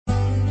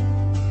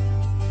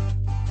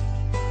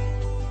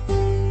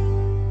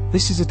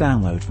This is a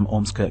download from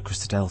Ormskirk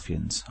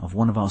Christadelphians of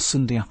one of our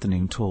Sunday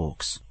afternoon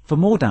talks. For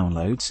more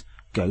downloads,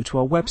 go to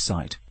our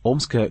website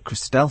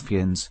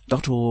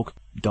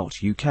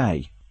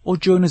ormskirkchristadelphians.org.uk or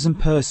join us in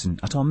person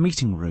at our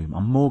meeting room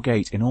on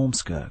Moorgate in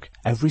Ormskirk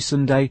every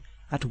Sunday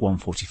at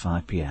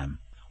 1:45 p.m.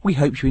 We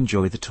hope you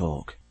enjoy the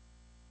talk.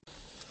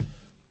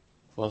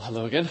 Well,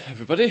 hello again,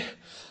 everybody.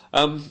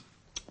 Of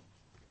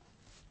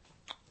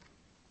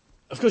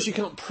course, you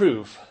can't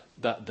prove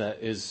that there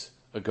is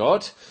a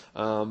God.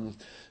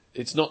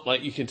 It's not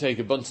like you can take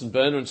a Bunsen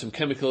burner and some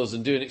chemicals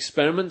and do an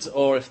experiment,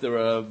 or if there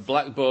were a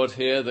blackboard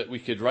here that we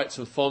could write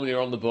some formula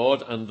on the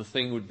board and the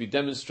thing would be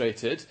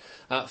demonstrated.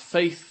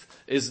 Faith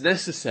is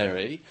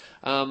necessary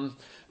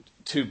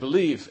to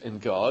believe in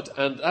God,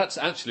 and that's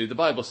actually, the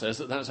Bible says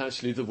that that's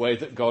actually the way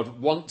that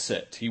God wants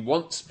it. He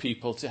wants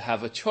people to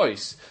have a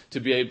choice, to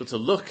be able to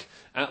look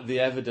at the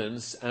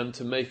evidence and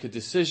to make a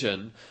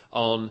decision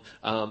on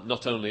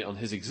not only on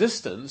his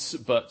existence,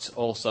 but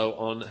also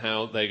on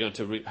how they're going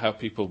to how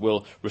people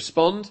will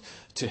respond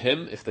to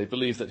him if they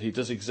believe that he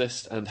does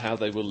exist, and how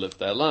they will live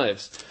their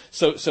lives.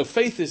 So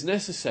faith is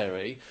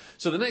necessary.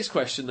 So the next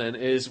question then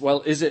is,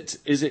 well, is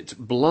it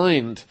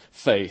blind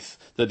faith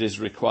that is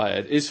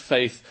required? Is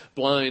faith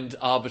blind,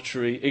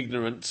 arbitrary,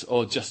 ignorant,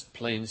 or just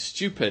plain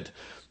stupid?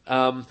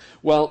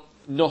 Well,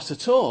 not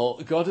at all.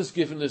 God has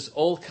given us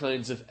all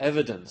kinds of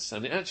evidence,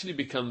 and it actually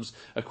becomes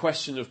a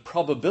question of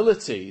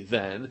probability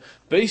then,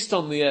 based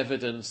on the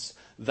evidence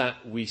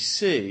that we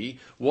see,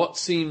 what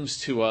seems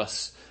to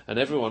us, and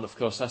everyone of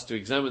course has to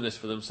examine this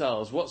for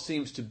themselves, what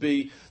seems to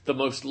be the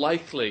most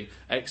likely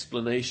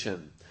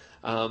explanation.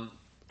 And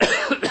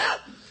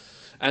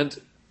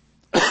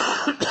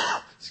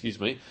excuse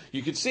me,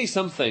 you could see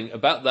something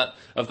about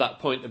that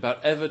point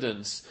about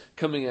evidence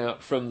coming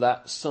out from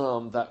that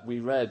psalm that we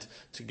read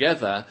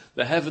together.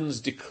 The heavens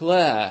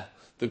declare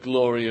the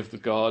glory of the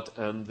God,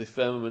 and the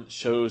firmament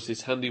shows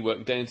his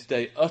handiwork. Day into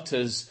day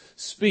utters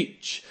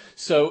speech.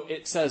 So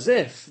it's as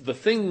if the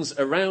things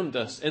around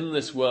us in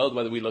this world,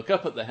 whether we look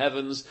up at the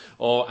heavens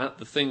or at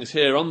the things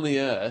here on the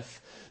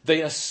earth,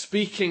 they are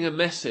speaking a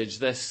message.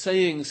 They're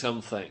saying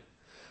something.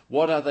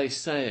 What are they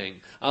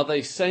saying? Are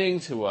they saying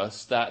to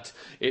us that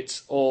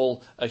it's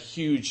all a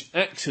huge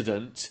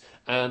accident,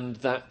 and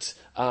that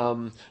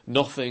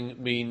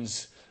nothing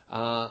means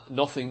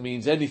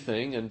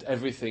anything and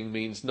everything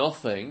means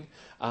nothing?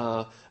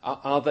 Are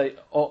they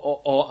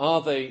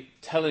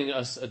telling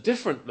us a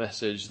different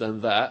message than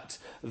that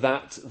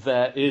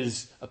there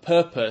is a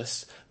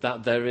purpose,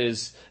 that there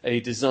is a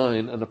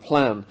design and a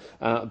plan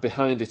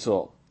behind it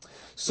all?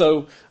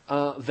 So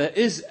there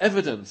is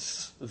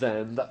evidence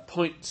then that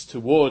points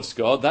towards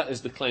God. That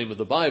is the claim of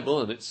the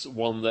Bible, and it's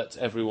one that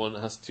everyone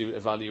has to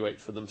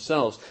evaluate for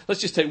themselves. Let's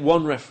just take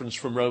one reference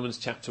from Romans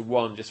chapter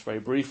 1, just very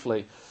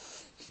briefly,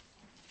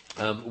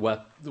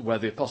 where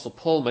the Apostle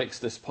Paul makes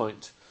this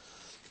point.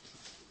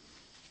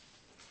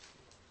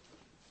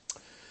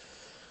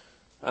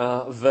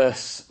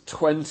 Verse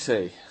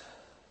 20.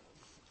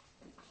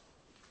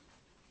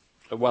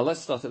 Well,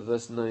 let's start at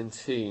verse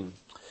 19.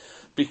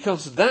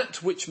 Because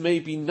that which may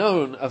be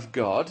known of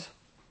God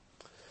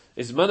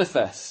is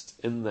manifest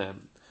in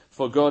them,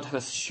 for God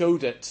has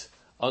showed it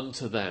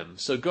unto them.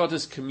 So God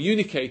has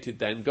communicated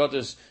then, God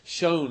has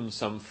shown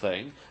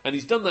something, and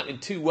he's done that in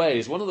two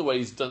ways. One of the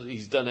ways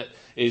he's done it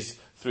is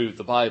through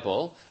the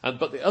Bible,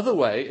 but the other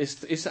way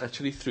is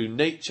actually through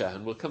nature,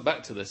 and we'll come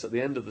back to this at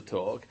the end of the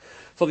talk.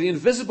 For the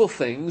invisible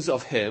things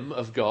of him,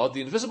 of God,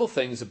 the invisible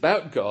things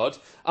about God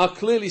are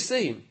clearly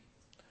seen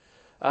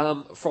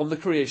from the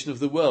creation of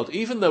the world.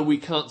 Even though we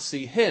can't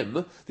see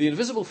him, the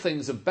invisible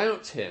things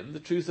about him, the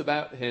truth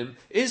about him,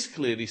 is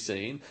clearly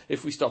seen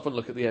if we stop and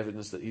look at the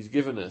evidence that he's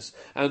given us.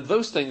 And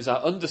those things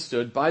are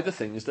understood by the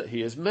things that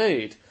he has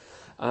made,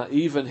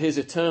 even his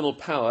eternal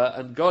power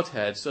and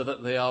Godhead, so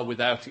that they are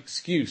without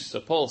excuse. So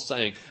Paul's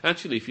saying,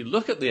 actually, if you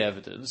look at the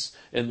evidence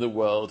in the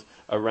world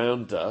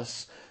around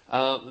us,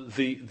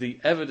 the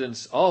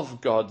evidence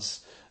of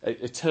God's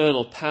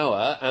eternal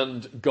power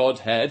and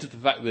Godhead, the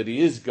fact that he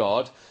is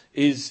God,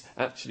 is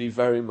actually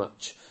very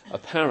much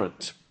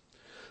apparent.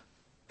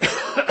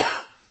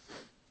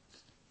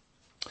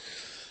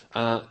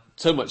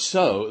 So much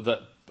so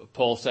that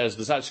Paul says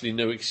there's actually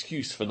no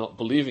excuse for not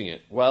believing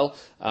it. Well,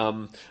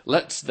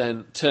 let's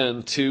then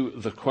turn to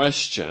the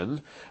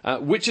question,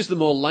 which is the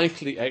more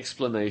likely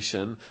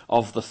explanation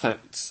of the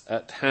facts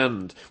at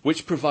hand?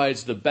 Which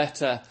provides the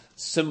better,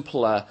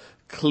 simpler,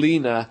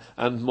 cleaner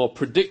and more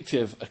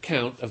predictive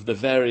account of the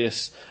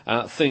various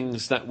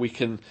things that we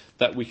can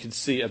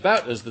see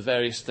about us, the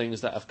various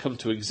things that have come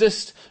to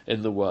exist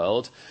in the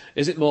world?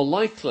 Is it more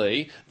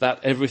likely that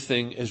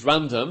everything is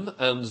random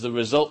and the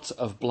result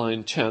of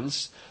blind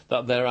chance,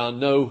 that there are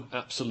no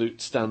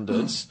absolute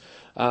standards?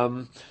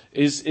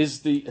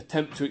 Is the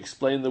attempt to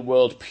explain the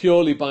world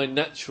purely by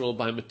natural,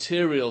 by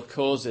material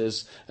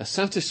causes a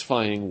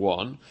satisfying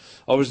one?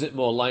 Or is it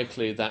more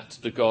likely that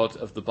the God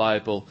of the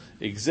Bible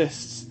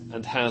exists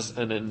and has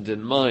an end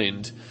in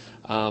mind?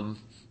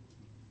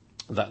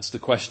 That's the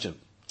question.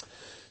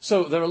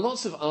 So there are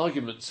lots of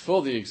arguments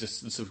for the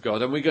existence of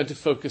God, and we're going to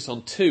focus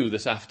on two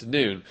this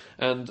afternoon.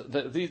 And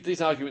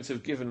these arguments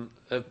have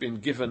been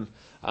given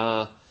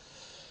sort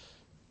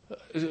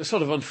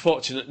of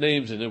unfortunate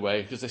names in a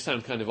way, because they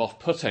sound kind of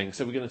off-putting.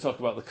 So we're going to talk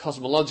about the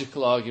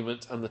cosmological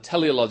argument and the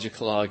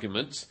teleological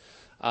argument,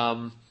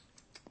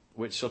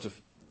 which sort of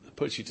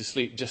puts you to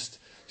sleep just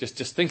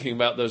thinking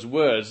about those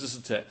words,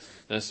 isn't it?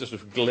 And sort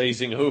of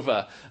glazing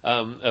over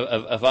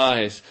of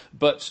eyes.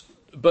 But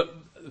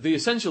the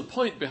essential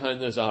point behind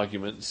those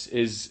arguments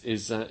is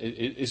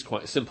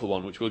quite a simple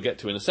one, which we'll get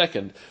to in a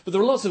second. But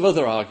there are lots of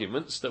other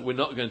arguments that we're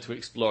not going to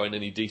explore in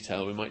any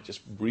detail. We might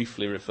just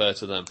briefly refer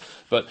to them.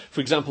 But, for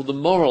example, the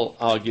moral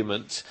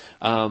argument,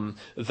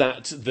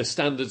 that the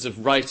standards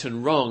of right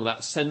and wrong,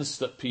 that sense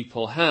that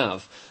people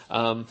have,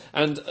 and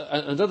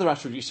other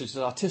attributes such as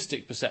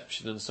artistic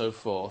perception and so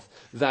forth,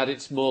 that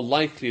it's more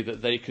likely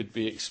that they could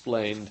be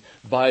explained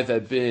by there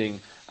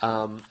being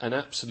an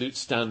absolute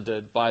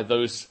standard, by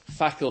those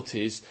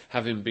faculties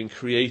having been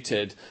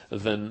created,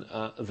 than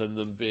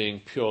them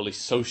being purely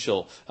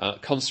social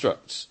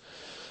constructs.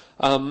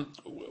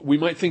 We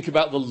might think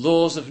about the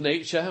laws of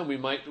nature, and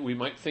we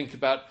might think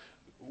about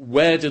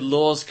where did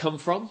laws come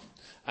from,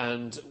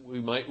 and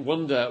we might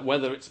wonder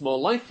whether it's more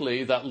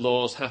likely that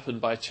laws happen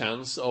by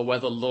chance, or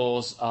whether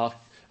laws are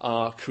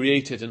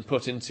created and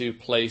put into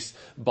place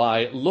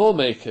by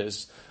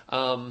lawmakers.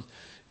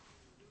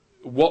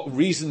 What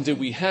reason do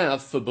we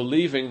have for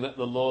believing that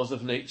the laws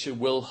of nature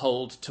will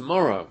hold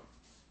tomorrow?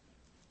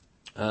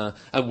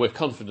 And we're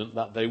confident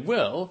that they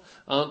will,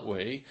 aren't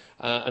we?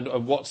 And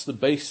what's the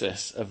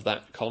basis of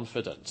that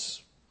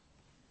confidence?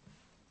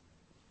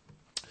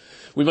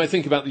 We might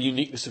think about the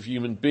uniqueness of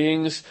human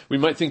beings. We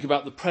might think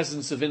about the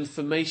presence of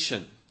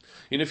information.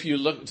 If you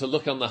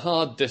look on the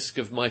hard disk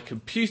of my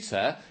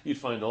computer, you'd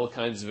find all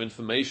kinds of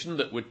information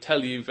that would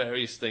tell you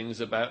various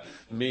things about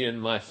me and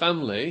my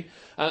family.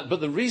 But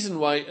the reason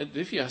why,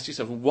 if you ask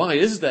yourself, why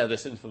is there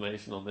this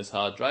information on this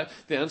hard drive?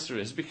 The answer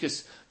is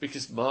because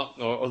Mark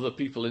or other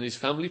people in his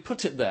family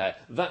put it there.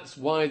 That's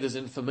why there's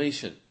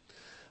information.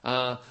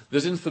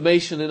 There's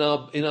information in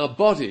our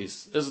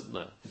bodies, isn't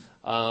there?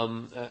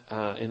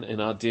 In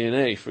our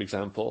DNA, for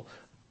example.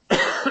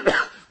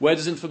 Where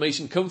does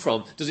information come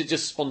from? Does it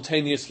just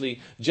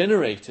spontaneously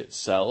generate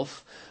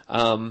itself,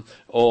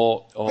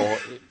 or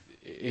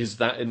is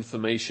that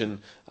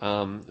information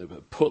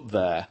put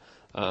there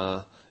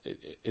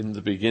in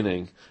the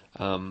beginning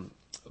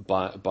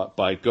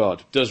by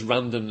God? Does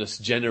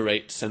randomness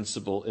generate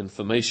sensible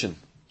information?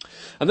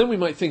 And then we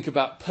might think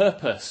about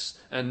purpose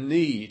and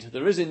need.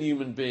 There is in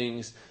human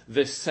beings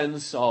this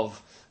sense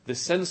of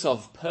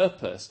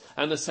purpose,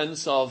 and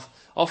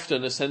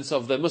often a sense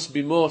of there must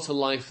be more to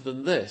life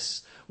than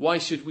this. Why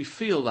should we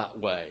feel that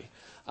way?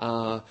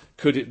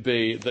 Could it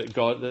be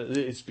that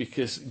it's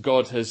because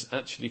God has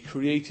actually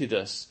created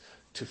us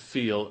to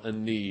feel a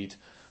need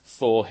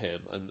for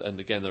him? And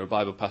again, there are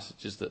Bible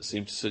passages that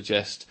seem to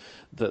suggest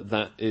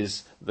that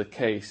is the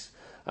case.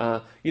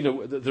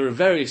 There are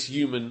various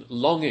human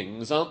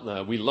longings, aren't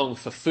there? We long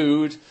for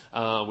food.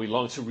 We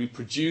long to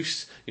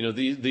reproduce.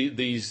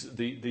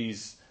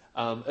 These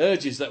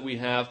urges that we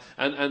have,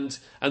 and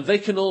they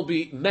can all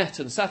be met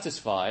and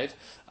satisfied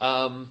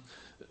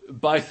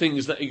by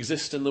things that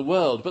exist in the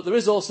world. But there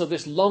is also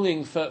this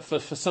longing for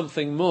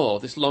something more,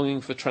 this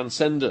longing for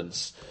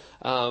transcendence.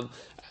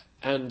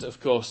 And, of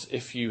course,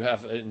 if you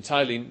have an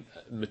entirely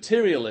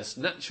materialist,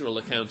 natural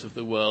account of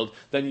the world,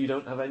 then you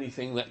don't have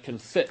anything that can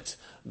fit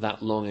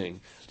that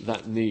longing,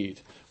 that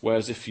need.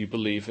 Whereas if you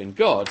believe in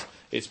God,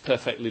 it's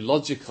perfectly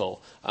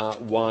logical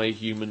why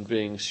human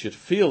beings should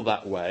feel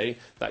that way,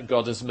 that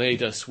God has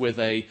made us with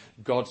a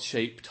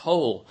God-shaped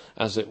hole,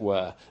 as it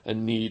were, a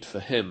need for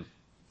him.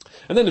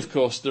 And then, of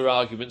course, there are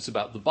arguments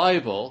about the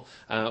Bible.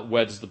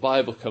 Where does the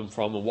Bible come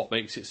from, and what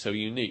makes it so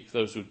unique?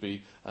 That would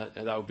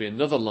be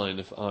another line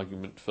of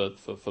argument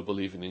for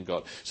believing in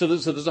God. So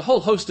there's a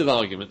whole host of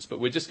arguments, but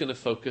we're just going to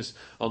focus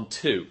on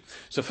two.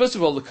 So first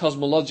of all, the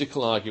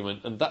cosmological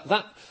argument, and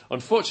that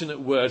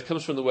unfortunate word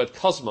comes from the word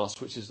cosmos,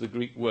 which is the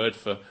Greek word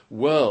for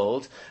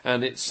world,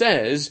 and it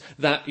says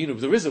that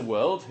there is a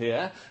world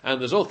here, and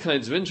there's all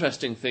kinds of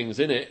interesting things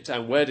in it,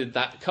 and where did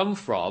that come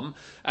from?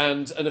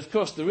 And of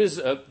course there is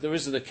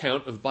an account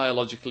of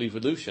biological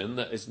evolution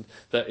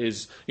that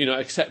is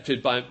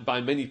accepted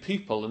by many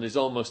people and is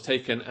almost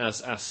taken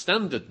as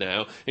standard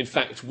now. In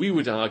fact, we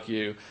would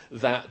argue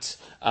that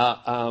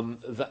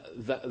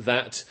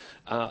that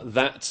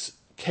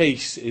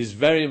case is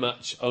very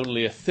much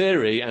only a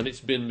theory, and it's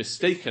been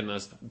mistaken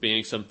as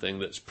being something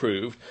that's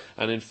proved.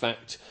 And in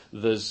fact,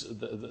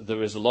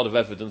 there is a lot of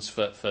evidence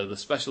for the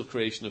special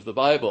creation of the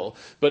Bible.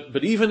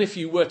 But even if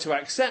you were to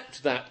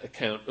accept that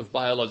account of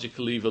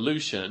biological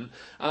evolution,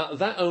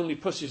 that only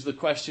pushes the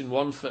question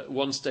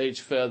one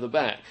stage further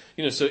back.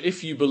 So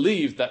if you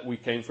believe that we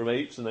came from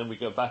apes and then we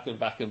go back and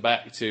back and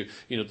back to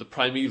the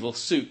primeval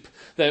soup,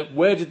 then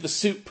where did the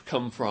soup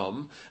come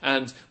from,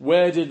 and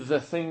where did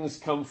the things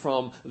come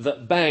from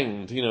that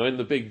banged? In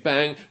the Big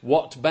Bang,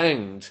 what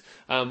banged?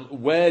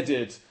 Where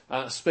did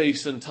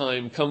space and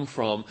time come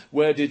from?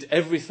 Where did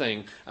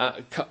everything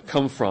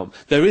come from?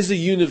 There is a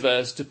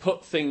universe to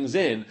put things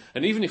in,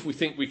 and even if we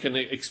think we can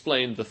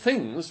explain the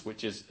things,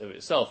 which is of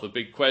itself a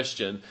big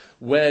question,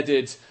 where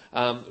did...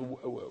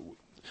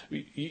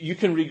 you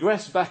can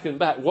regress back and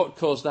back. What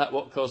caused that?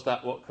 What caused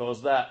that? What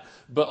caused that?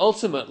 But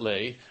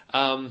ultimately,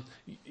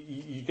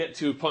 you get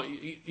to a point,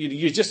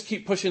 you just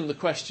keep pushing the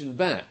question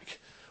back.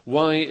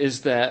 Why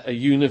is there a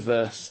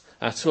universe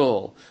at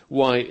all?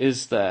 Why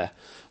is there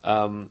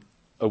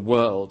a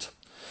world?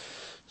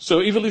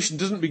 So evolution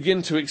doesn't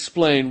begin to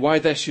explain why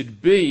there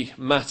should be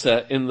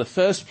matter in the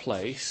first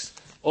place,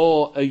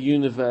 or a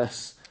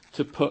universe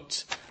to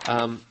put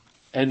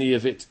any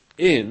of it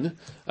in,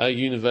 a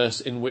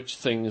universe in which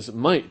things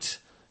might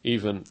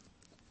even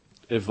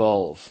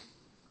evolve.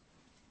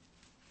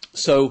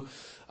 So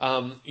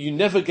you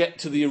never get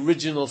to the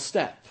original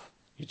step.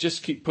 You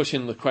just keep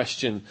pushing the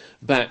question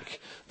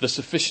back, the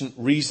sufficient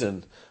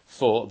reason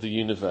for the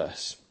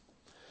universe.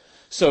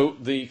 So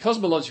the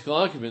cosmological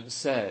argument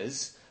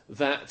says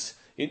that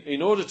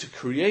in order to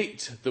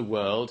create the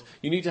world,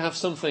 you need to have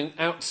something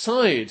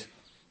outside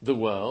the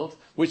world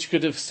which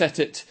could have set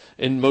it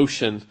in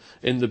motion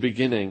in the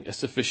beginning, a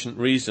sufficient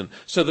reason.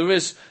 So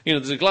there's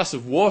a glass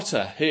of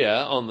water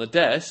here on the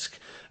desk,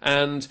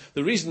 and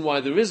the reason why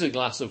there is a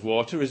glass of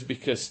water is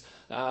because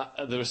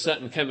there are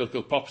certain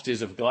chemical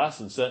properties of glass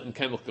and certain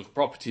chemical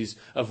properties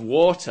of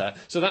water.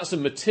 So that's a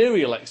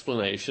material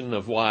explanation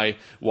of why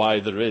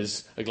there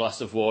is a glass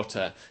of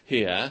water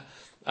here.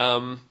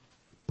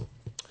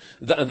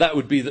 That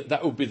would be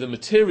the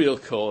material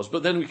cause.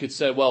 But then we could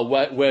say, well,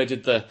 where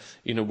did the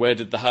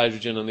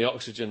hydrogen and the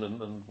oxygen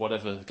and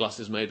whatever the glass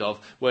is made of,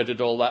 where did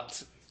all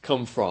that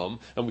come from?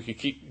 And we could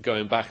keep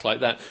going back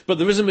like that. But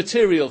there is a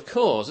material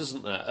cause,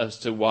 isn't there, as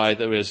to why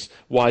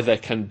there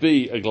can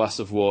be a glass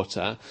of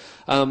water.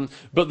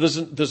 But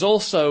there's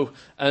also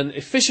an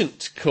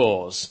efficient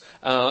cause,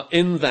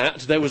 in that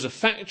there was a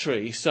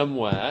factory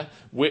somewhere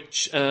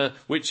which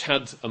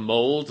had a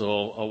mould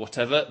or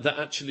whatever that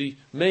actually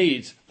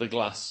made the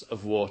glass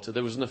of water.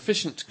 There was an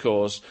efficient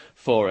cause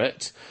for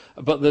it,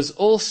 but there's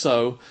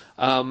also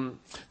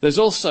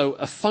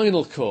a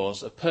final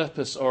cause, a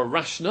purpose or a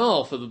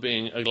rationale for there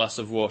being a glass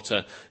of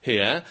water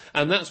here,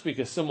 and that's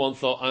because someone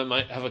thought I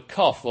might have a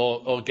cough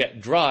or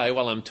get dry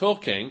while I'm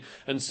talking,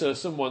 and so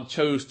someone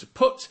chose to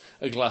put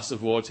a glass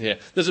of water here.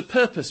 There's a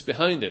purpose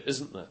behind it,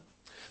 isn't there?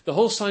 The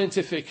whole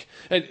scientific...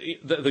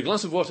 The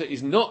glass of water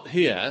is not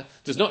here,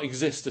 does not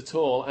exist at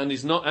all, and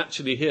is not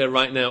actually here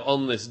right now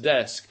on this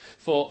desk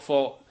for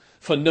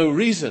no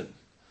reason,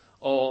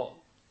 or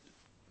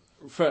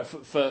for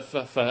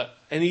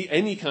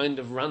any kind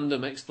of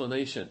random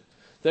explanation.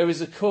 There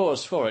is a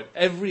cause for it.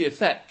 Every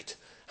effect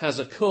has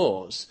a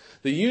cause.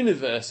 The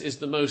universe is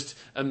the most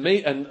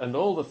and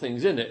all the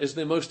things in it is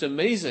the most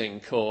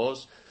amazing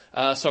cause.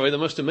 The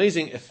most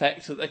amazing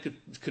effect that there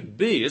could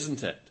be,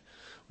 isn't it?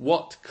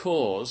 What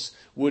cause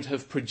would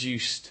have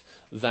produced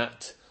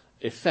that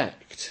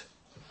effect?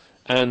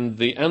 And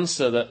the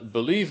answer that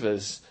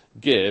believers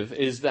give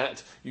is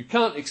that you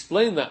can't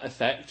explain that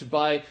effect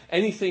by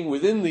anything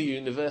within the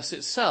universe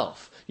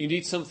itself. You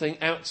need something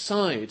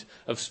outside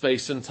of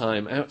space and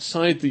time,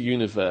 outside the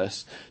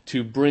universe,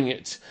 to bring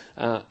it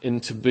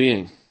into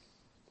being.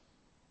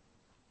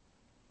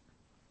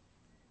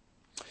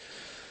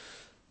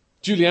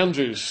 Julie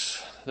Andrews,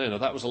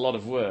 that was a lot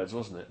of words,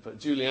 wasn't it? But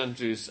Julie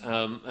Andrews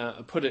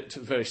put it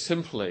very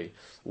simply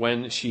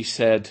when she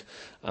said,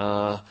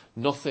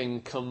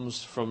 nothing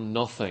comes from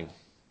nothing.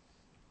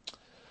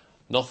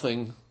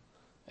 Nothing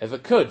ever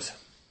could.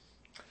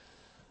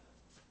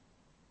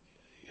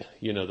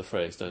 You know the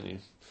phrase, don't you?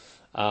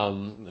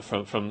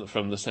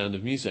 From The Sound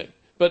of Music.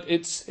 But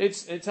it's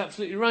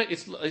absolutely right.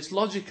 It's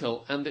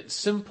logical and it's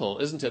simple,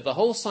 isn't it? The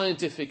whole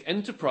scientific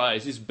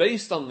enterprise is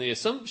based on the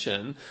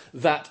assumption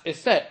that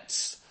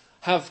effects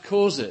have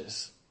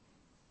causes.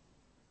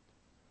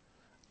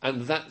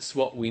 And that's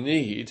what we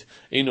need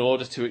in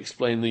order to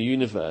explain the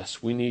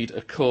universe. We need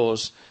a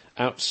cause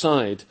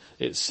outside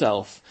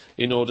itself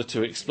in order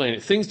to explain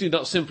it. Things do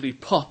not simply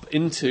pop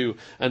into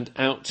and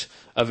out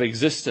of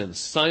existence.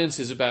 Science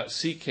is about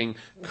seeking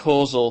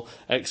causal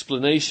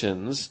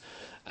explanations,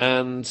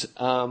 and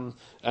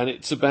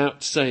it's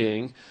about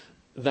saying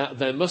that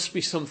there must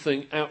be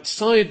something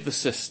outside the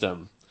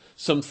system,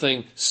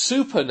 something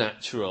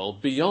supernatural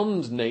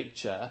beyond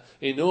nature,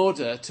 in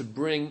order to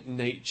bring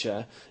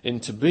nature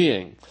into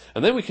being.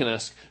 And then we can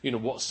ask,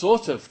 what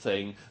sort of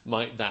thing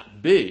might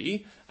that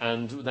be?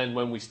 And then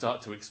when we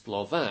start to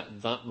explore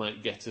that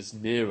might get us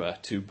nearer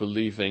to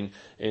believing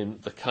in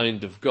the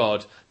kind of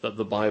God that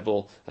the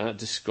Bible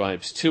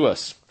describes to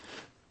us.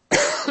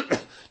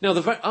 Now,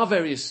 there are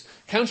various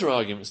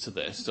counter-arguments to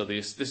this, so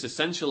this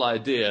essential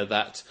idea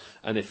that,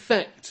 in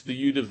effect, the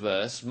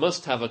universe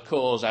must have a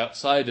cause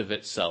outside of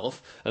itself,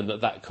 and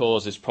that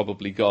cause is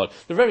probably God.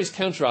 There are various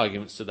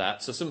counter-arguments to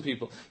that. So some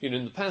people,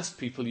 in the past,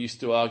 people used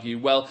to argue,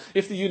 well,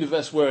 if the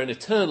universe were an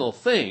eternal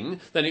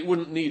thing, then it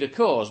wouldn't need a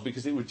cause,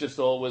 because it would just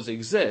always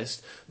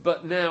exist.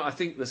 But now I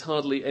think there's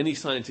hardly any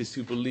scientists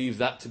who believe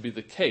that to be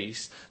the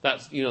case.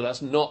 That's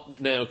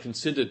not now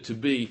considered to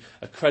be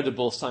a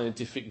credible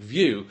scientific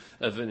view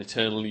of an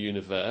eternal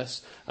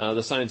universe.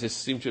 The scientists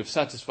seem to have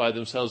satisfied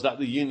themselves that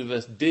the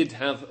universe did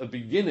have a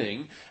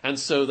beginning, and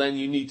so then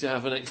you need to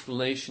have an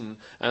explanation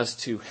as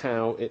to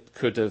how it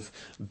could have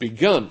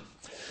begun.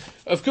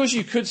 Of course,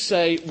 you could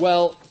say,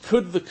 well,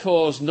 could the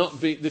cause not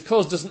be... The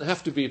cause doesn't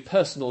have to be a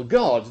personal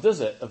God,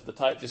 does it, of the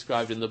type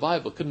described in the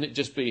Bible? Couldn't it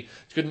just be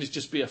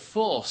a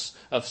force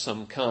of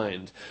some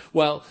kind?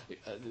 Well,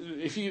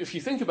 if you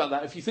think about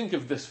that, if you think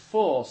of this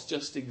force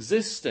just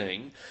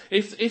existing,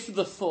 if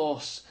the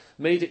force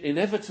made it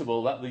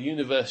inevitable that the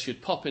universe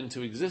should pop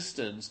into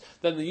existence,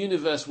 then the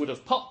universe would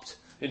have popped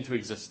into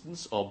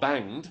existence, or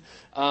banged,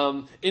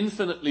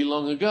 infinitely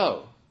long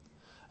ago.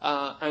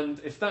 And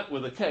if that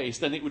were the case,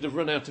 then it would have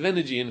run out of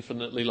energy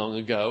infinitely long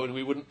ago, and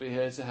we wouldn't be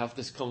here to have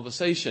this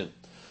conversation.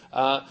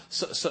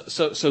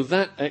 So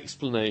that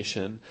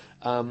explanation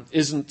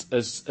isn't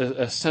as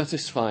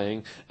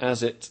satisfying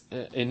as it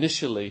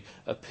initially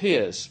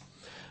appears.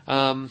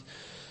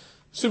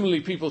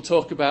 Similarly, people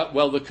talk about,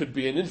 well, there could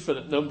be an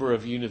infinite number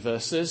of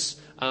universes,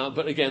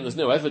 but again, there's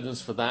no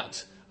evidence for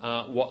that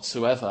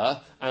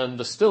whatsoever, and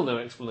there's still no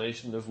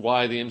explanation of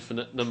why the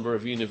infinite number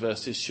of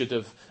universes should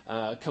have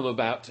come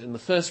about in the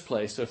first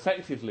place. So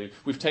effectively,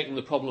 we've taken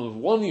the problem of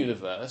one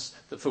universe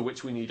for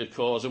which we need a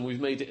cause, and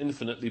we've made it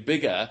infinitely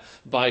bigger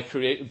by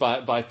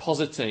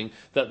positing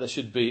that there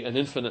should be an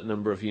infinite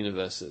number of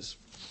universes.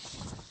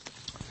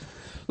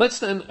 Let's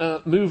then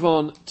move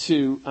on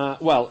to,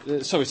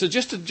 so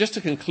just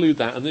to conclude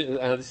that, and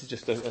this is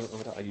just,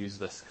 I use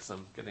this because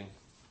I'm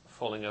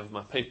falling over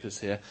my papers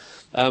here.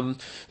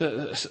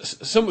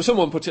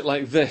 Someone put it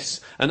like this: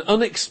 an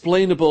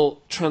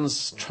unexplainable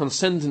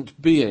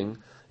transcendent being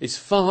is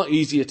far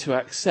easier to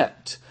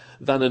accept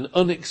than an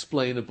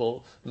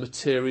unexplainable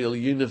material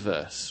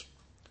universe.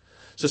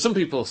 So some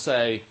people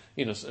say,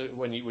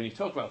 when you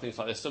talk about things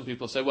like this, some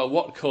people say, well,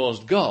 what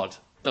caused God,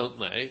 don't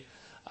they?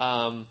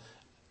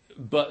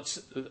 But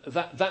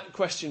that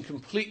question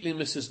completely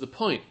misses the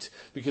point,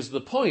 because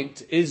the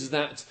point is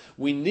that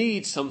we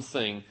need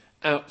something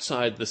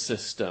outside the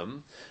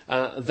system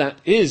that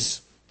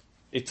is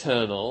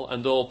eternal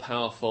and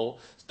all-powerful,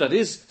 that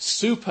is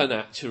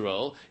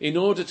supernatural, in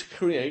order to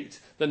create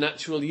the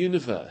natural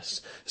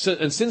universe.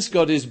 And since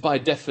God is by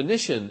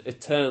definition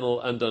eternal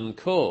and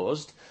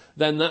uncaused,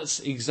 then that's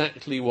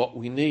exactly what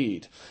we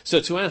need. So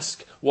to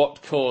ask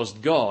what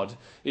caused God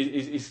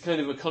is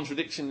kind of a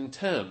contradiction in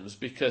terms,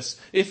 because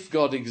if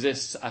God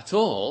exists at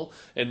all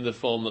in the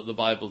form that the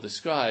Bible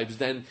describes,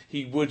 then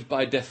he would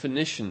by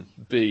definition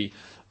be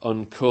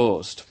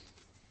uncaused.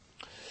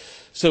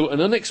 So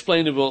an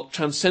unexplainable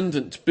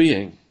transcendent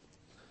being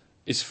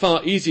is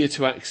far easier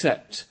to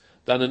accept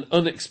than an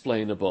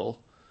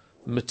unexplainable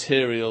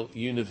material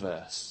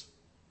universe.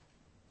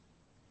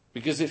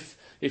 Because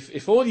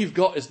if all you've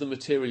got is the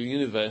material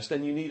universe,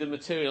 then you need a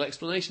material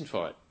explanation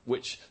for it,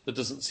 which there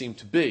doesn't seem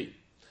to be.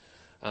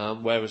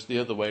 Whereas the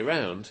other way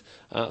round,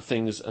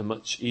 things are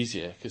much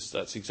easier, because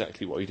that's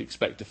exactly what you'd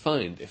expect to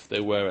find if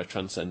there were a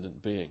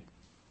transcendent being.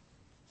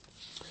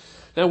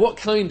 Now, what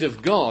kind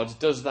of God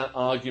does that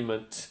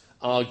argument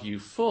argue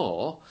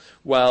for?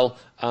 Well,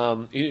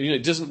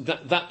 it doesn't.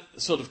 That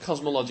sort of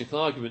cosmological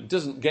argument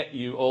doesn't get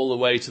you all the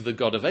way to the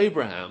God of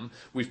Abraham.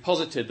 We've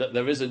posited that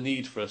there is a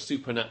need for a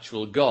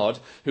supernatural God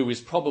who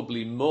is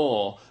probably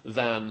more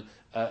than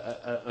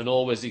an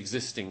always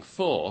existing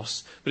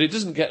force, but it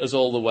doesn't get us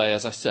all the way,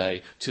 as I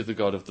say, to the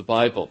God of the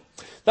Bible.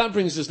 That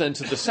brings us then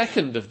to the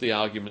second of the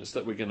arguments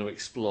that we're going to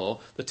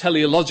explore, the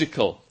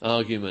teleological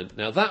argument.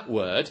 Now, that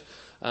word,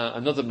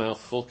 another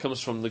mouthful,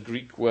 comes from the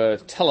Greek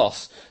word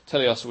telos,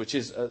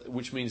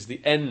 which means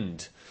the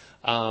end,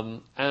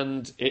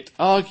 and it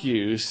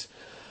argues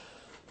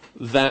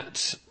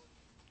that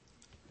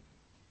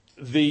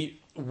the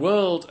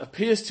world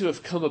appears to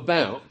have come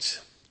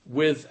about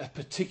with a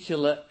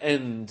particular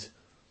end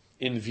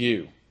in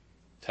view.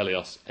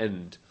 Teleos,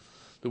 end.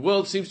 The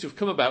world seems to have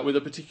come about with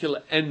a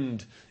particular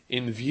end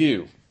in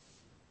view,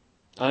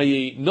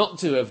 i.e. not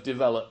to have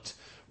developed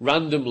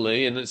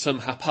randomly and in some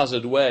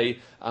haphazard way,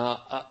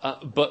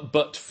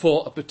 but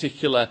for a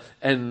particular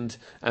end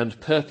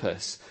and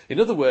purpose. In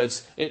other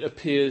words, it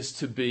appears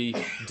to be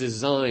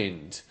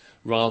designed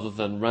rather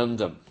than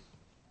random.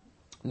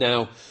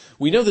 Now,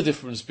 we know the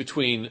difference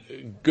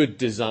between good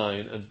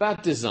design and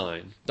bad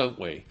design, don't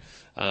we?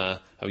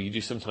 You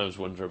do sometimes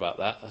wonder about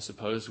that, I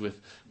suppose,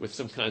 with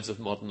some kinds of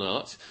modern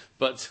art.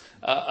 But,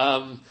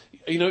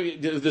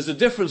 there's a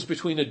difference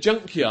between a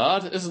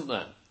junkyard, isn't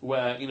there?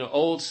 Where,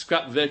 old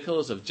scrap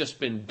vehicles have just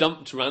been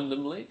dumped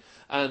randomly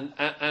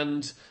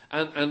and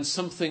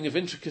something of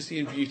intricacy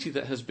and beauty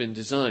that has been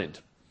designed.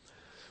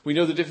 We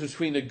know the difference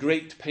between a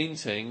great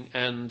painting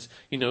and,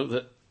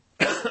 the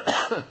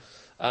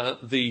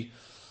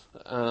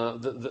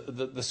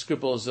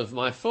scribbles of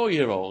my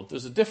 4-year-old.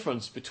 There's a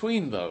difference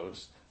between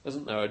those,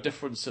 isn't there? A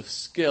difference of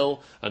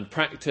skill and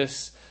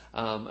practice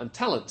and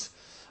talent,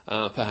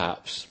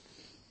 perhaps.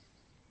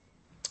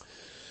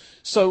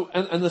 So,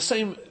 and the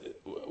same,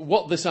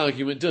 what this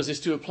argument does is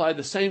to apply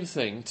the same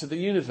thing to the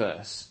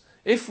universe.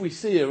 If we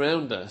see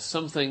around us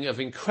something of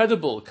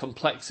incredible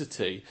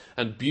complexity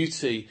and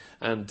beauty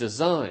and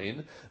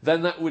design,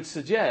 then that would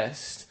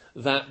suggest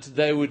that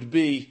there would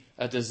be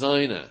a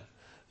designer.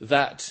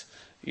 That,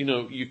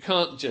 you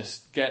can't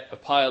just get a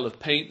pile of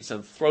paints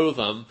and throw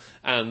them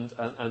and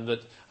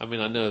that, I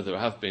know there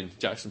have been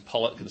Jackson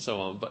Pollock and so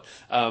on, but,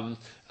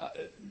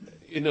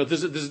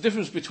 there's a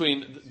difference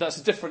between, that's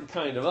a different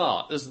kind of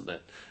art, isn't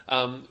it?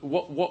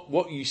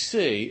 What you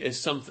see is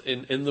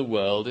something in the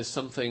world is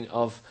something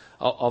of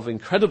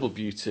incredible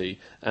beauty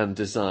and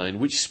design,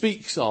 which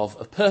speaks of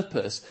a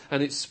purpose,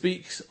 and it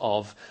speaks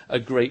of a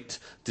great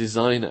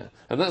designer.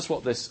 And that's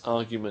what this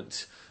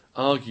argument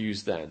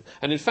argues then.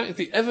 And in fact,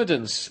 the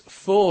evidence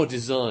for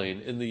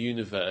design in the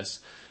universe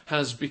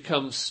has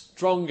become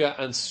stronger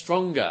and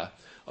stronger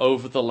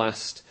over the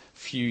last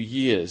few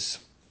years.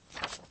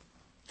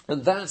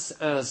 And that's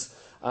as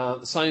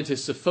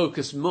scientists have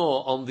focused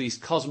more on these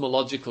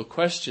cosmological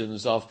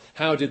questions of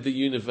how did the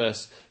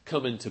universe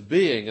come into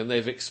being, and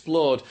they've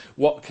explored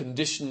what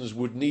conditions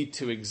would need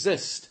to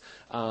exist.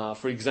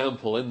 For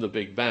example, in the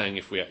Big Bang,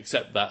 if we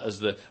accept that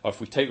or if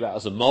we take that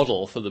as a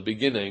model for the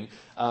beginning,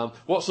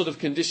 what sort of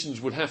conditions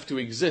would have to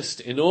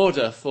exist in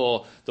order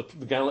for the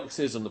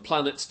galaxies and the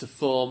planets to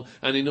form,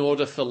 and in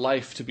order for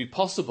life to be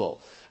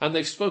possible? And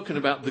they've spoken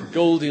about the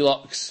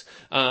Goldilocks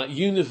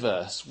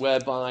universe,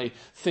 whereby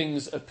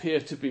things appear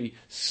to be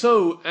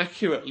so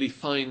accurately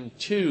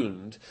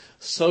fine-tuned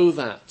so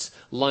that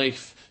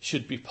life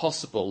should be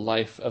possible,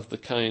 life of the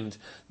kind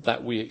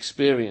that we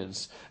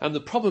experience. And the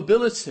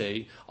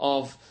probability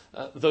of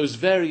those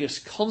various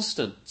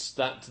constants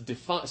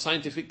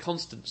scientific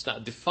constants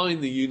that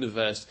define the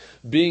universe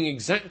being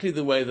exactly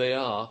the way they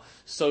are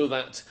so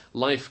that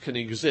life can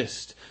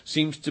exist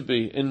seems to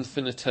be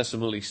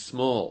infinitesimally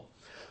small.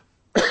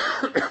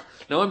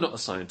 Now, I'm not a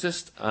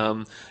scientist.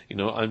 I'm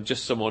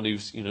just someone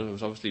who's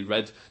obviously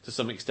read to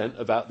some extent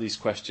about these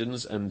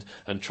questions and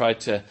tried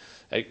to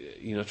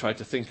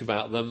think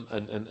about them.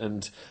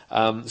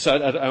 So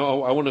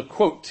I want to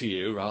quote to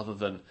you rather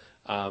than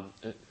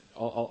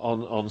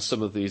on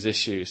some of these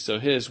issues. So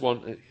here's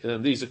one.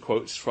 These are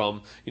quotes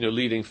from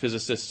leading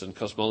physicists and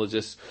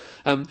cosmologists.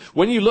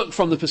 When you look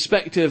from the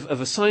perspective of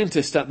a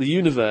scientist at the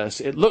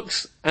universe, it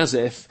looks as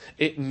if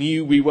it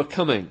knew we were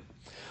coming.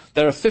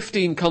 There are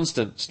 15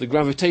 constants: the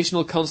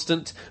gravitational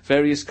constant,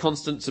 various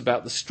constants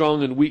about the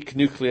strong and weak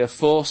nuclear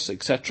force,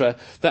 etc.,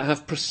 that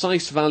have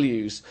precise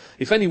values.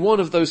 If any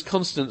one of those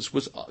constants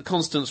was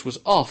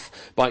off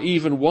by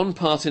even 1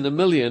 part in a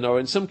million, or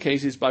in some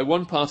cases by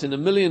 1 part in a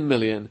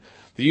million,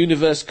 the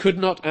universe could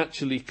not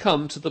actually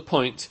come to the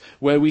point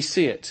where we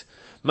see it.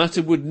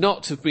 Matter would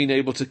not have been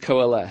able to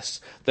coalesce.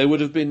 There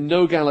would have been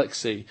no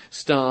galaxy,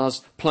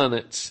 stars,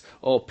 planets,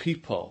 or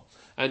people.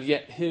 And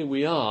yet here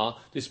we are,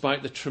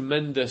 despite the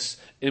tremendous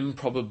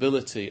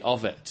improbability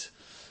of it.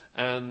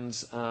 And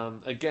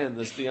again,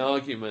 there's the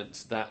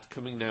argument that,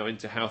 coming now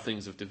into how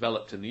things have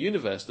developed in the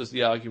universe, there's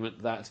the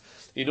argument that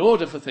in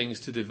order for things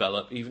to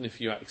develop, even if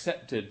you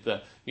accepted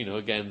the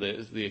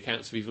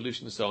accounts of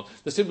evolution and so on,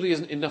 there simply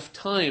isn't enough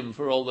time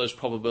for all those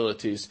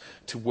probabilities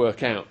to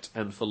work out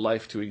and for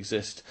life to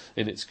exist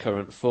in its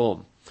current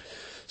form.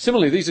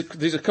 Similarly, these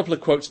are a couple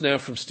of quotes now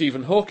from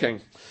Stephen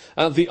Hawking.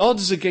 The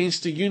odds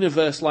against a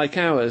universe like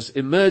ours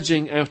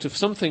emerging out of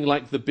something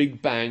like the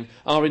Big Bang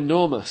are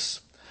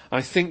enormous.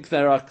 I think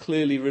there are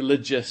clearly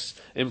religious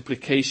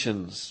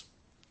implications.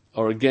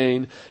 Or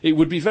again, it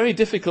would be very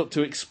difficult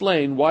to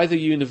explain why the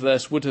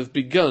universe would have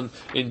begun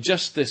in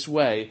just this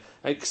way,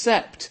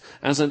 except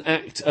as an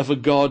act of a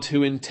God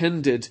who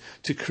intended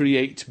to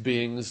create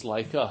beings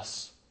like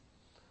us.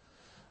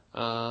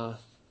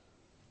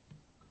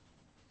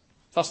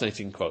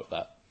 Fascinating quote,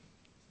 that,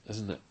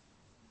 isn't it?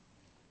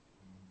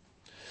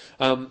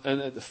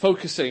 And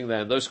focusing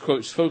then, those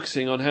quotes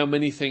focusing on how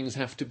many things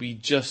have to be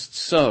just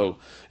so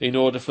in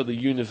order for the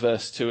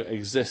universe to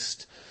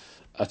exist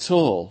at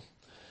all.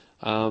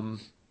 And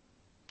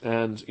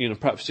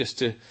perhaps just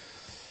to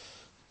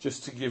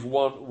give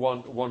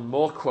one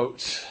more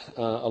quote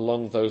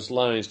along those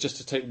lines, just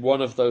to take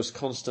one of those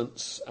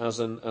constants as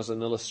an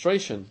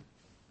illustration.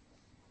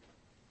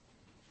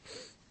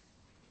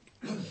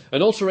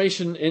 An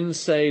alteration in,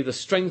 say, the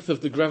strength of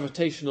the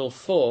gravitational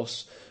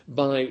force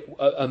by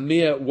a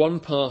mere 1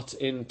 part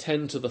in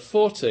 10 to the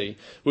 40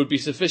 would be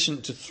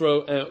sufficient to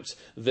throw out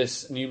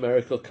this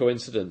numerical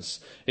coincidence.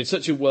 In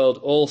such a world,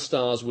 all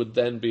stars would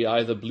then be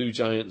either blue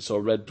giants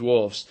or red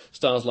dwarfs.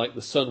 Stars like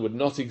the sun would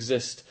not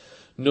exist,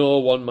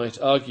 nor, one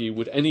might argue,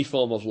 would any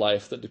form of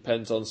life that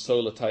depends on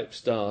solar-type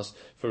stars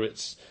for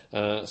its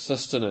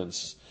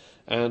sustenance.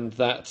 And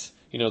that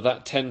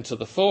 10 to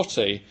the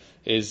 40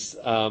 is,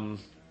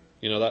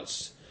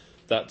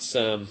 That's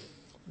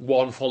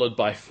 1 followed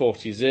by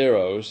 40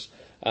 zeros,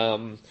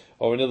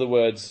 or in other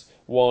words,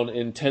 1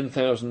 in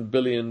 10,000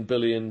 billion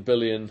billion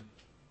billion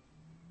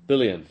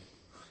billion.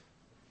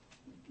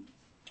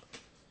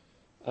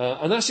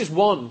 And that's just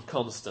one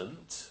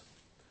constant.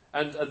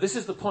 And this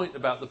is the point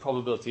about the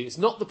probability. It's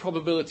not the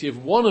probability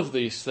of one of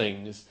these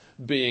things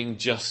being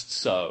just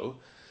so.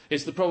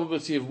 It's the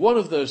probability of one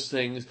of those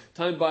things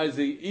times by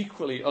the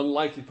equally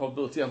unlikely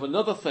probability of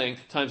another thing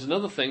times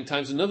another thing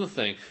times another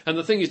thing. And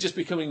the thing is just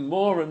becoming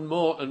more and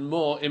more and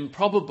more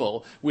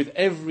improbable with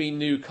every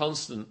new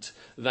constant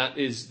that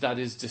is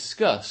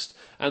discussed.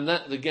 And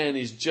that, again,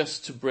 is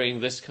just to bring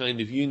this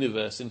kind of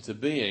universe into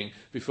being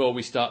before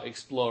we start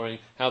exploring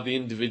how the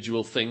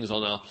individual things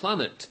on our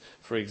planet,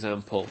 for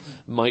example,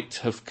 might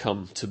have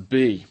come to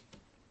be.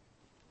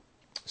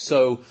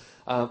 So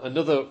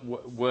another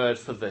word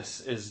for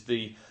this is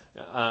the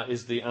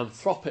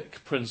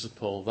anthropic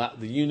principle,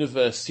 that the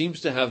universe seems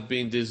to have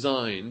been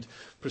designed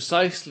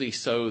precisely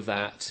so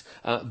that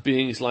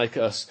beings like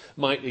us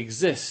might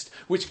exist,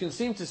 which can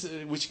seem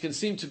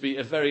to be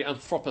a very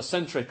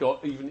anthropocentric or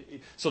even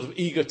sort of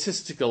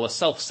egotistical, a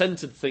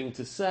self-centered thing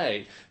to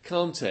say,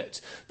 can't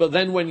it? But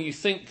then when you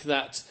think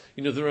that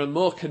there are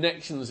more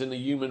connections in the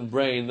human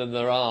brain than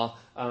there are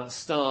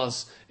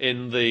stars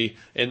in the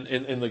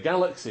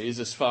galaxies,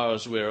 as far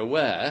as we're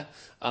aware,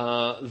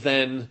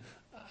 then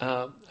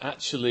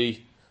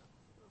actually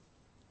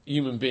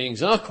human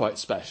beings are quite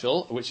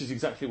special, which is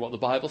exactly what the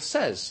Bible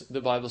says. The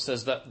Bible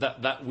says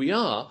that we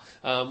are.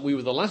 We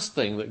were the last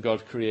thing that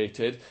God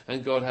created,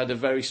 and God had a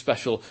very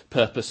special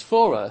purpose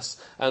for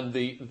us. And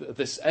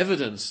this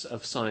evidence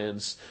of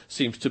science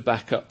seems to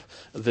back up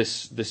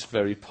this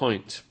very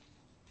point.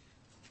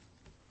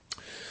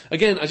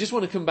 Again, I just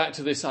want to come back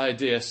to this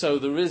idea. So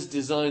there is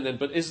design then,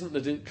 but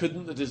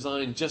couldn't the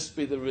design just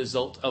be the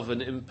result of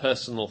an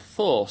impersonal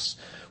force?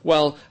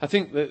 Well, I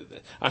think with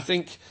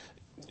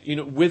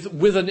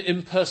an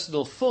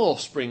impersonal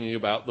force bringing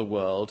about the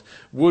world,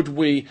 would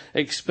we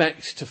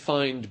expect to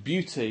find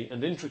beauty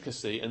and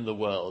intricacy in the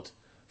world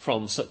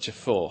from such a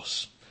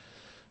force?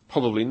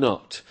 Probably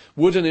not.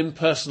 Would an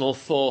impersonal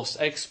force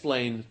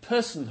explain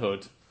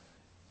personhood,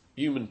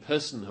 human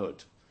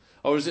personhood?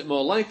 Or is it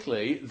more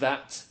likely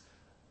that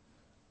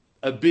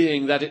a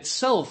being that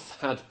itself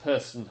had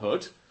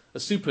personhood, a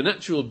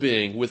supernatural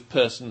being with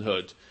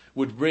personhood,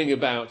 would bring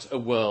about a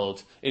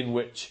world in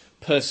which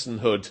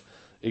personhood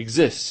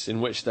exists,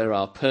 in which there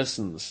are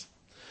persons?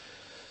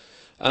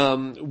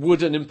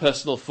 Would an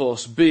impersonal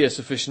force be a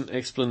sufficient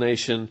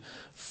explanation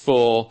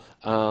for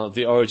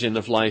the origin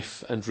of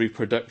life and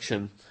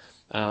reproduction?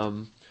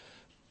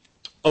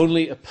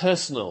 Only a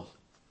personal,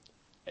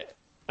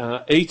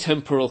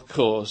 atemporal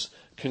cause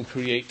can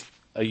create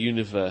a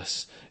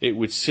universe, it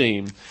would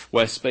seem,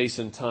 where space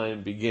and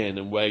time begin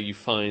and where you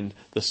find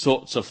the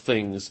sorts of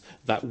things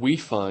that we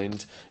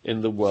find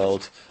in the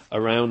world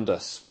around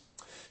us.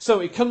 So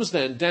it comes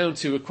then down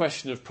to a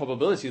question of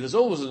probability. There's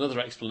always another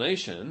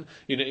explanation.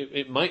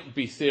 It might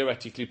be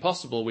theoretically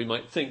possible. We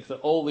might think that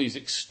all these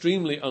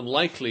extremely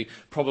unlikely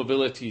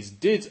probabilities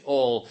did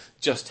all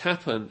just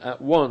happen at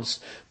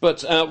once.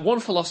 But one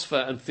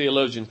philosopher and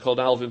theologian called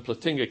Alvin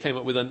Plantinga came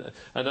up with an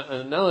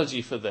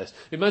analogy for this.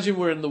 Imagine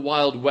we're in the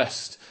Wild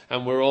West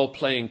and we're all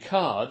playing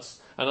cards,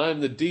 and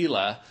I'm the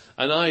dealer,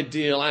 and I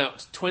deal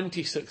out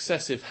 20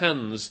 successive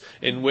hands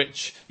in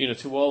which,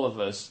 to all of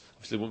us,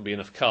 obviously there wouldn't be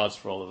enough cards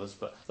for all of us,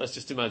 but let's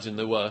just imagine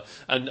there were.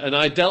 And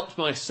I dealt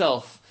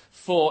myself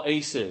 4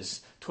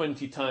 aces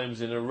 20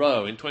 times in a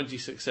row in 20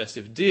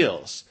 successive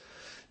deals.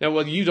 Now,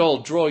 well, you'd all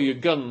draw your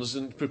guns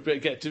and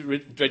get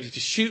ready to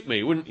shoot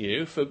me, wouldn't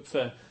you, for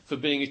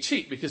being a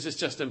cheat, because it's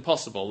just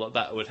impossible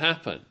that would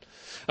happen.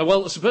 And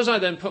well, suppose I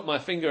then put my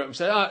finger up and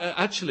say,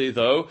 actually,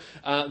 though,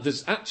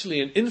 there's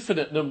actually an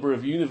infinite number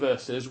of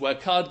universes where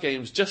card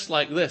games just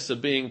like this are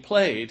being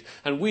played,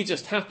 and we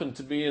just happen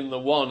to be in the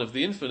one of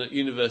the infinite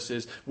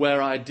universes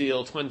where I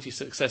deal 20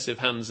 successive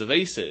hands of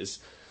aces.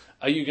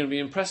 Are you going to be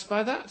impressed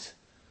by that?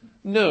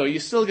 No, you're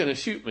still going to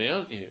shoot me,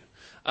 aren't you?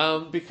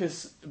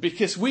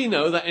 Because we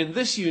know that in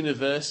this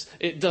universe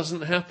it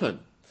doesn't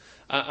happen.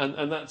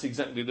 And that's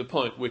exactly the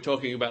point. We're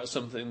talking about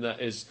something that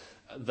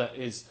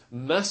is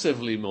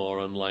massively more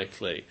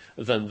unlikely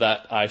than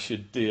that I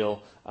should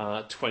deal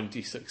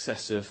 20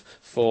 successive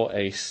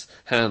 4-ace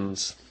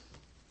hands.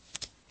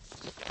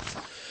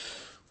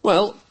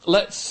 Well,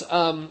 let's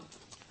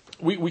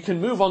we can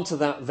move on to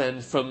that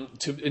then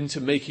into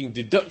making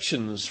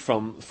deductions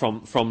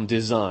from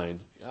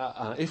design.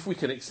 If we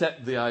can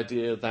accept the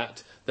idea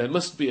that there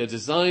must be a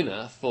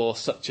designer for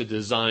such a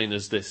design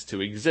as this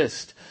to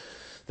exist,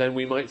 then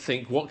we might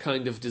think, what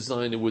kind of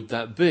designer would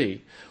that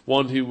be?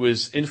 One who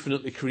was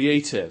infinitely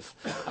creative,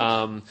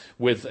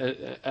 with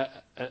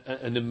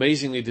an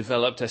amazingly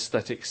developed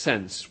aesthetic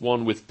sense,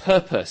 one with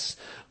purpose,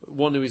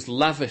 one who is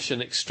lavish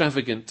and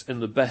extravagant in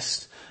the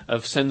best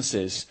of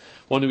senses,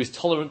 one who is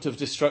tolerant of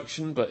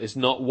destruction but is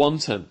not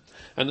wanton,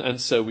 and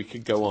so we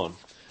could go on.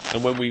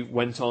 And when we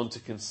went on to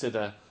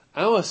consider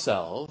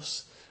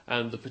ourselves,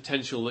 and the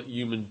potential that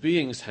human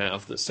beings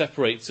have that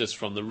separates us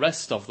from the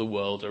rest of the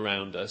world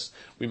around us,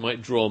 we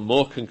might draw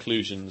more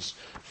conclusions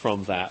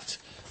from that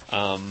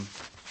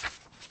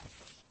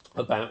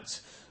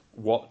about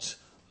what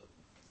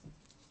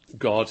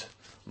God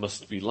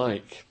must be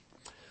like.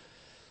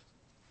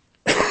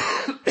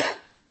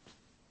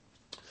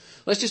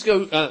 Let's just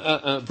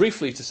go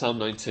briefly to Psalm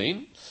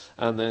 19,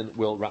 and then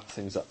we'll wrap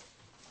things up.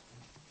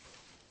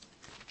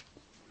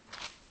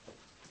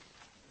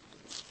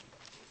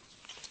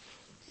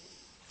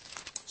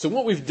 So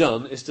what we've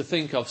done is to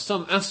think of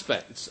some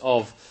aspects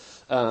of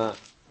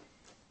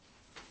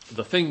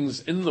the things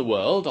in the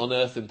world, on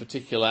earth in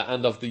particular,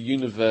 and of the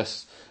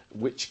universe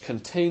which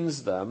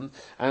contains them,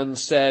 and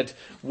said,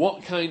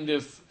 what kind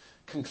of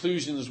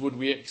conclusions would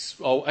we,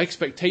 or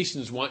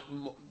expectations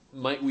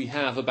might we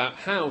have about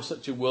how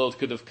such a world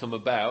could have come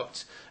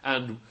about,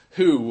 and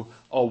who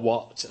or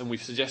what, and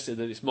we've suggested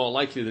that it's more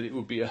likely that it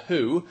would be a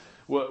who,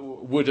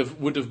 would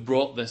have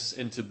brought this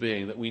into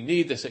being, that we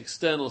need this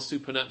external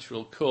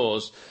supernatural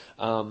cause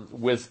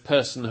with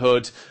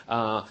personhood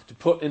to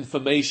put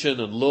information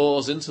and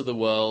laws into the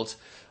world.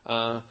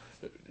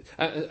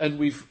 And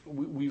we've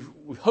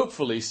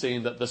hopefully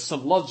seen that there's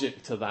some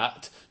logic to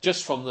that,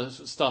 just from the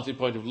starting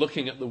point of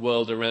looking at the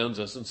world around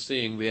us and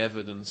seeing the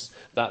evidence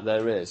that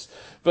there is.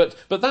 But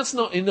that's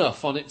not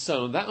enough on its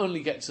own. That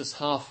only gets us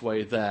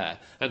halfway there.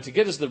 And to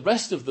get us the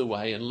rest of the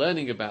way in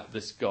learning about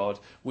this God,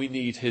 we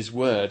need his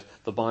word,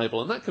 the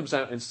Bible. And that comes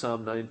out in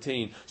Psalm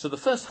 19. So the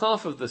first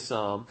half of the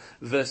psalm,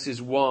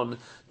 verses 1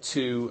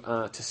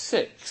 to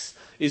 6,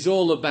 is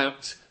all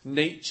about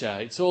nature.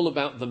 It's all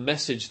about the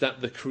message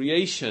that the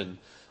creation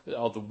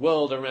or the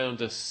world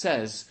around us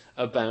says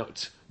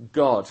about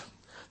God.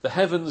 The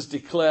heavens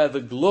declare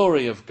the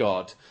glory of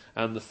God,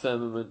 and the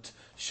firmament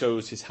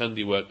shows his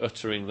handiwork,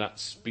 uttering that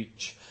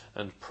speech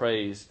and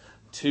praise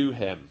to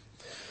him.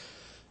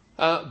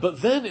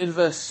 But then in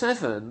verse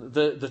 7,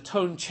 the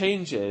tone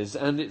changes,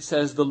 and it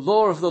says, the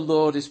law of the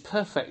Lord is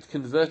perfect,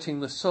 converting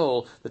the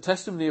soul. The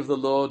testimony of the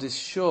Lord is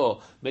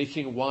sure,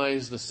 making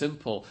wise the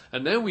simple.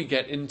 And now we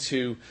get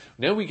into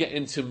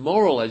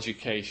moral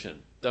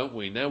education, don't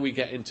we? Now we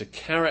get into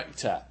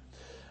character.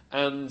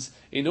 And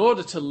in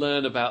order to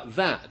learn about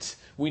that,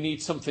 we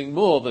need something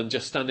more than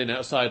just standing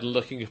outside and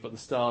looking up at the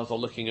stars or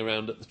looking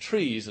around at the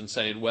trees and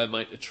saying, where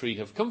might a tree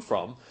have come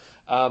from?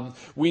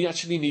 We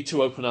actually need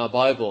to open our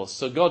Bibles.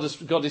 So God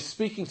is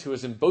speaking to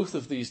us in both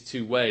of these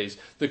two ways.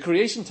 The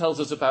creation tells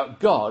us about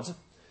God,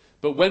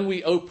 but when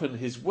we open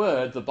his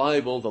word, the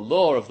Bible, the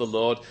law of the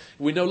Lord,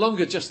 we're no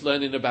longer just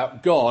learning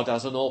about God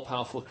as an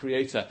all-powerful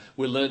creator.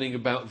 We're learning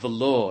about the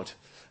Lord.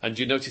 And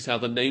you notice how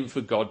the name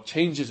for God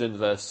changes in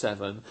verse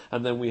 7,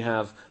 and then we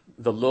have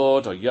the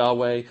Lord, or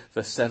Yahweh,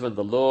 verse 7,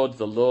 the Lord,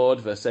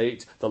 verse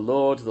 8, the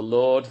Lord,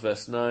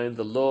 verse 9,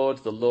 the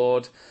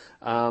Lord.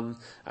 And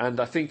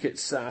I think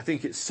it's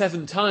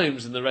 7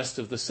 times in the rest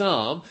of the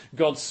psalm,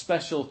 God's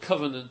special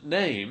covenant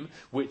name,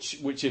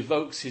 which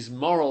evokes his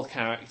moral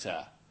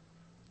character.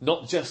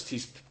 Not just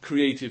his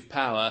creative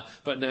power,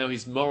 but now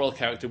his moral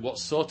character, what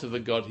sort of a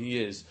God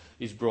he is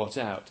brought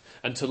out.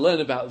 And to learn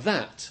about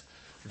that,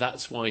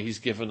 that's why he's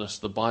given us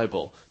the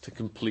Bible, to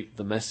complete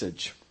the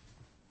message.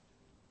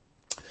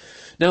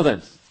 Now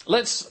then,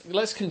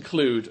 let's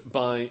conclude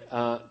by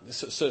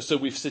so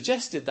we've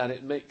suggested that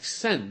it makes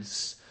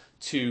sense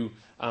to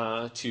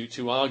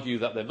argue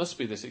that there must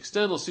be this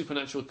external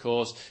supernatural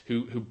cause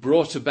who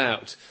brought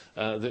about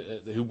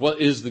who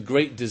is the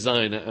great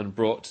designer and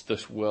brought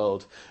this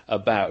world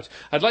about.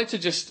 I'd like to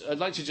just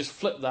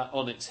flip that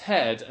on its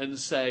head and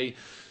say,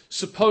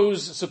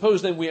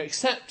 Suppose then we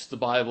accept the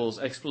Bible's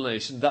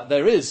explanation that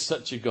there is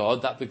such a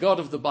God, that the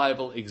God of the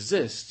Bible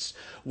exists.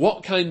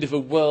 What kind of a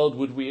world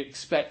would we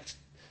expect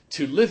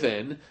to live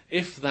in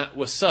if that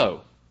were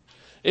so?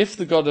 If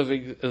the God of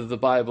the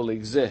Bible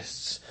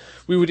exists,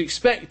 we would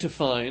expect to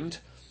find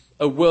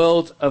a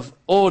world of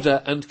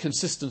order and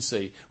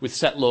consistency with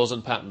set laws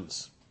and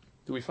patterns.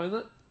 Do we find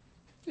that?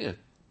 Yeah,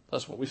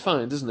 that's what we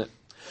find, isn't it?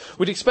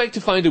 We'd expect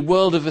to find a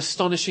world of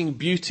astonishing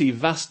beauty,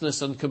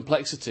 vastness and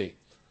complexity.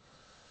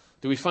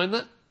 Do we find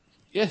that?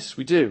 Yes,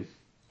 we do.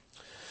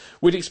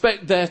 We'd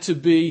expect there to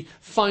be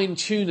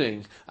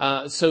fine-tuning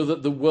so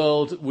that the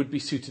world would be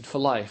suited for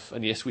life.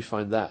 And yes, we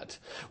find that.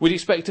 We'd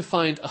expect to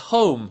find a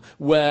home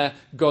where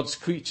God's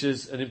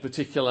creatures, and in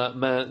particular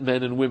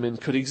men and women,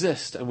 could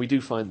exist. And we do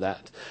find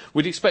that.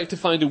 We'd expect to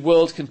find a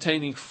world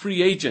containing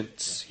free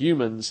agents,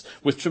 humans,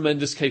 with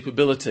tremendous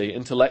capability,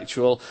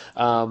 intellectual,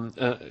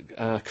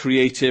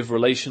 creative,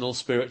 relational,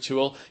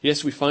 spiritual.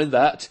 Yes, we find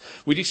that.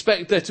 We'd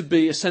expect there to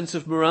be a sense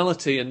of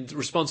morality and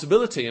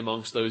responsibility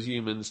amongst those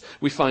humans.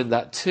 We find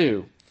that too.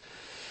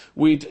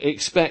 We'd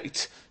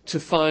expect to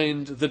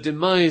find the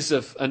demise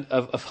of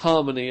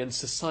harmony in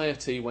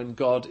society when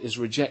God is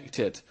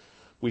rejected.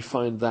 We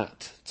find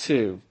that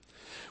too.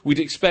 We'd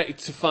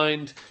expect to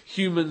find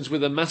humans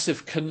with a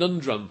massive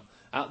conundrum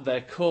at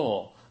their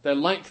core. They're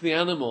like the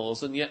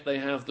animals, and yet they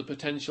have the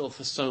potential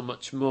for so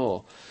much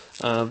more.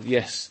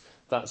 Yes,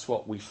 that's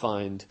what we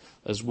find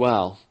as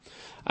well.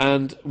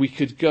 And we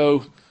could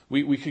go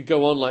We could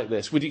go on like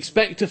this. We'd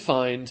expect to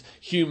find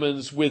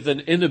humans with an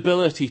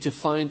inability to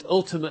find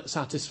ultimate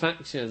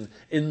satisfaction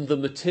in the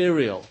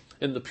material,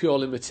 in the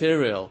purely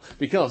material.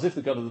 Because if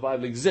the God of the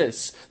Bible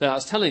exists,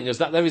 that's telling us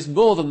that there is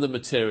more than the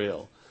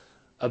material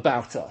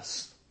about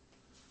us.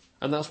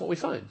 And that's what we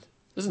find,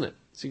 isn't it?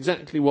 It's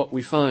exactly what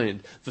we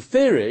find. The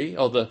theory,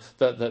 or the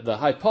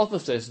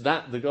hypothesis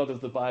that the God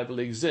of the Bible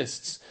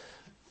exists,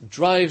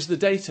 drives the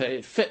data.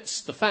 It fits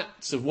the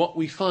facts of what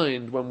we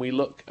find when we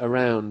look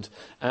around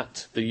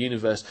at the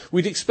universe.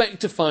 We'd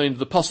expect to find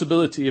the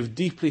possibility of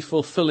deeply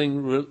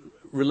fulfilling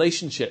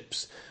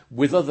relationships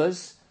with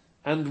others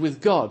and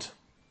with God.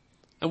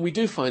 And we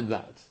do find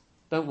that,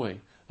 don't we?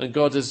 And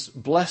God has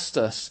blessed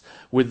us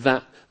with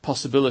that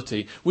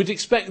possibility. We'd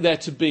expect there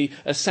to be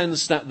a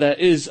sense that there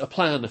is a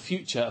plan, a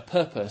future, a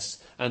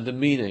purpose, and a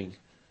meaning.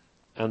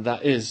 And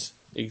that is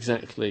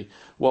exactly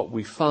what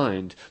we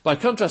find. By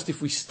contrast,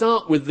 if we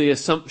start with the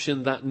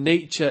assumption that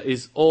nature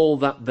is all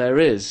that there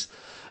is,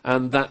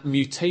 and that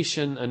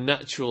mutation and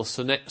natural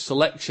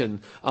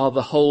selection are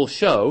the whole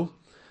show,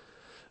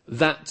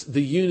 that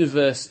the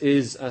universe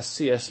is, as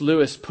C.S.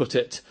 Lewis put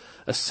it,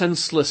 a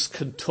senseless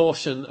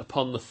contortion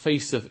upon the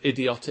face of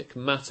idiotic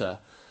matter,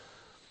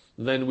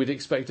 then we'd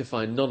expect to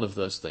find none of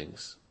those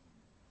things.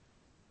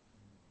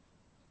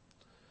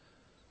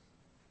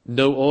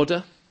 No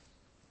order,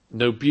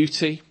 no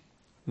beauty,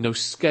 no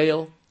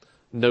scale,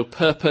 no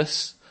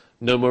purpose,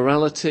 no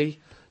morality,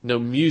 no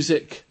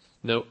music,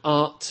 no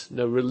art,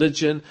 no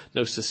religion,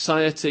 no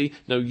society,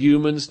 no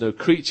humans, no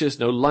creatures,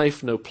 no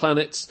life, no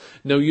planets,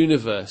 no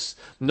universe,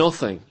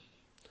 nothing.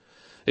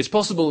 It's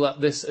possible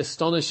that this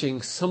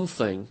astonishing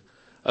something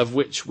of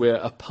which we're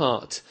a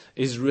part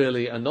is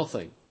really a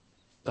nothing,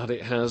 that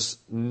it has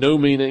no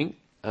meaning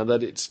and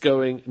that it's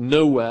going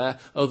nowhere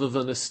other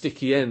than a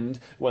sticky end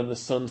when the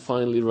sun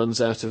finally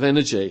runs out of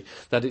energy,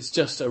 that it's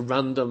just a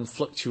random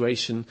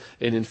fluctuation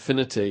in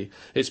infinity.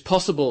 It's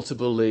possible to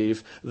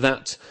believe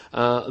that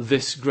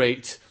this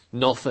great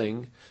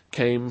nothing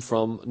came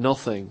from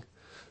nothing,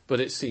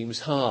 but it seems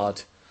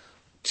hard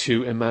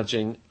to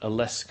imagine a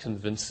less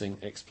convincing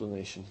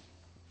explanation.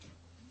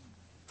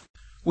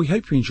 We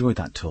hope you enjoyed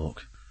that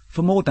talk.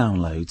 For more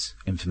downloads,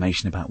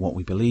 information about what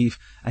we believe,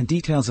 and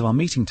details of our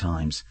meeting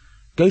times,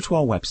 go to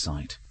our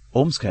website,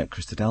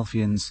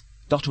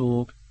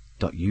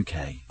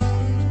 ormskirkchristadelphians.org.uk.